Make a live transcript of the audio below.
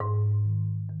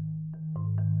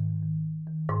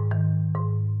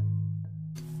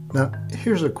Now,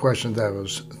 here's a question that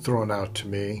was thrown out to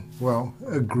me, well,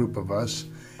 a group of us,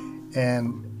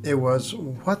 and it was,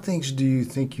 what things do you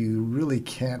think you really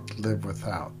can't live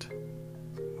without?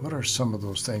 What are some of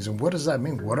those things, and what does that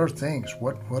mean? What are things?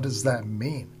 What does that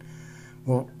mean?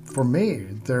 Well, for me,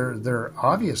 there are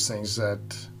obvious things that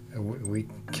we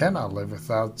cannot live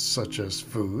without, such as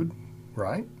food,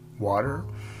 right? Water,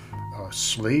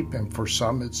 sleep, and for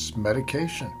some, it's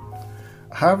medication.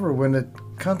 However, when it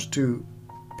comes to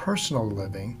personal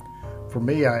living, for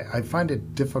me, I find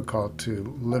it difficult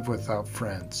to live without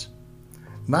friends.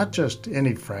 Not just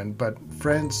any friend, but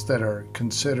friends that are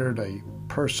considered a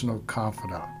personal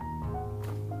confidant.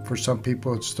 For some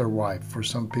people, it's their wife. For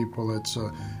some people,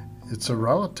 it's a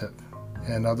relative.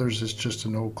 And others, it's just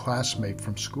an old classmate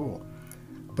from school.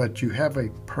 But you have a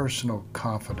personal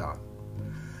confidant.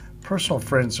 Personal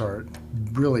friends are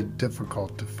really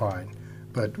difficult to find.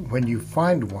 But when you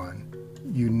find one,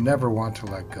 you never want to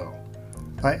let go.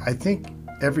 I think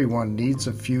everyone needs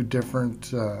a few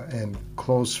different and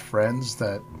close friends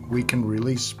that we can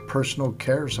release personal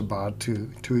cares about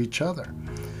to each other.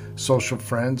 Social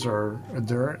friends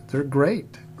they're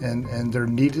great and they're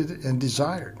needed and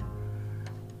desired.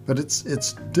 But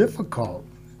it's difficult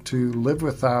to live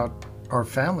without our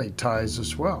family ties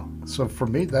as well. So for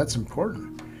me, that's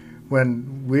important.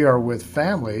 When we are with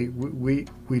family, we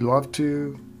love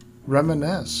to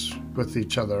reminisce with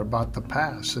each other about the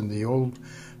past and the old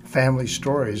family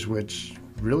stories, which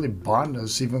really bond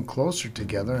us even closer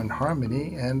together in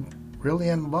harmony and really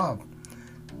in love.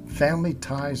 Family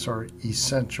ties are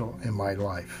essential in my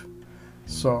life.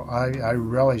 So I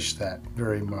relish that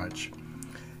very much.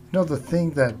 You know, the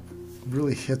thing that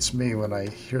really hits me when I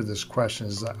hear this question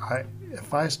is that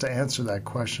if I was to answer that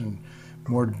question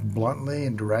more bluntly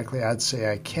and directly, I'd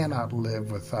say I cannot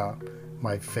live without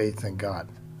my faith in God.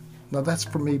 Now, that's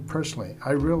for me personally.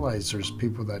 I realize there's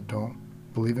people that don't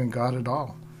believe in God at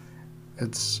all.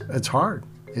 It's hard.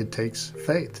 It takes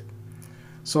faith.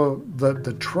 So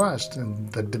the trust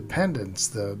and the dependence,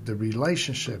 the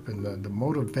relationship and the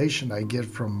motivation I get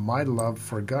from my love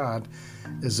for God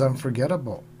is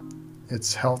unforgettable.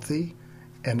 It's healthy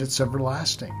and it's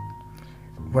everlasting.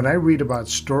 When I read about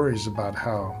stories about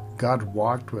how God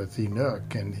walked with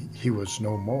Enoch and he was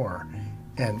no more,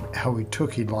 and how he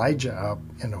took Elijah up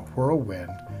in a whirlwind,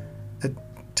 it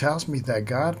tells me that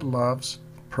God loves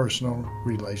personal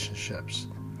relationships.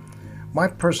 My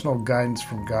personal guidance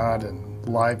from God in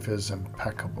life is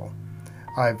impeccable.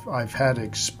 I've had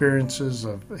experiences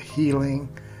of healing,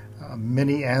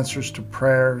 many answers to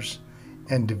prayers,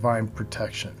 and divine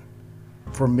protection.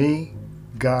 For me,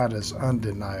 God is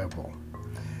undeniable.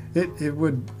 It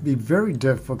would be very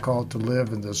difficult to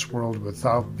live in this world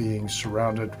without being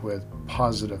surrounded with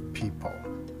positive people.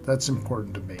 That's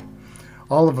important to me.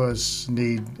 All of us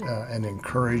need an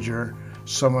encourager,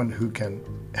 someone who can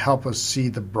help us see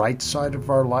the bright side of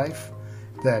our life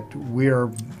that we are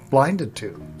blinded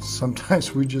to.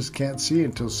 Sometimes we just can't see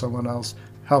until someone else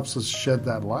helps us shed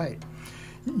that light.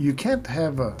 You can't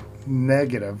have a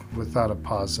negative without a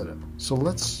positive. So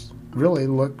let's really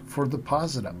look for the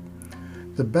positive.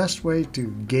 The best way to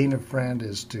gain a friend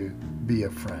is to be a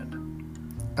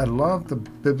friend. I love the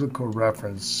biblical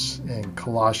reference in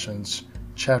Colossians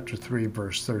chapter 3,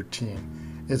 verse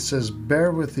 13. It says,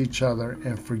 "Bear with each other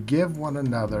and forgive one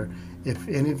another if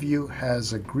any of you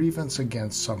has a grievance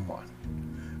against someone.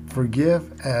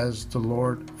 Forgive as the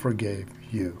Lord forgave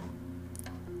you."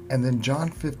 And then John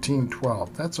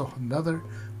 15:12. That's another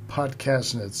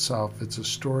podcast in itself. It's a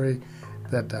story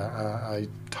that I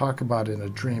talk about in a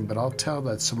dream, but I'll tell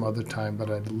that some other time.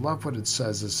 But I love what it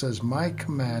says. It says, "My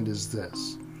command is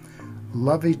this: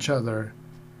 love each other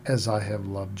as I have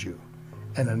loved you."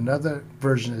 And another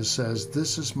version it says,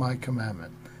 "This is my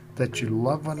commandment, that you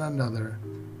love one another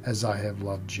as I have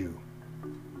loved you."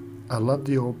 I love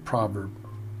the old proverb,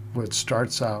 which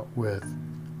starts out with,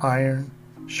 "Iron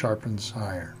sharpens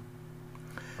iron."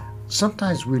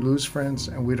 Sometimes we lose friends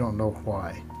and we don't know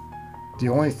why. The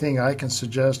only thing I can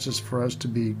suggest is for us to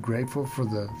be grateful for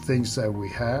the things that we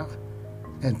have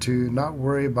and to not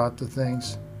worry about the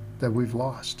things that we've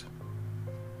lost.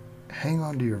 Hang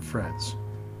on to your friends.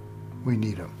 We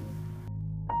need them.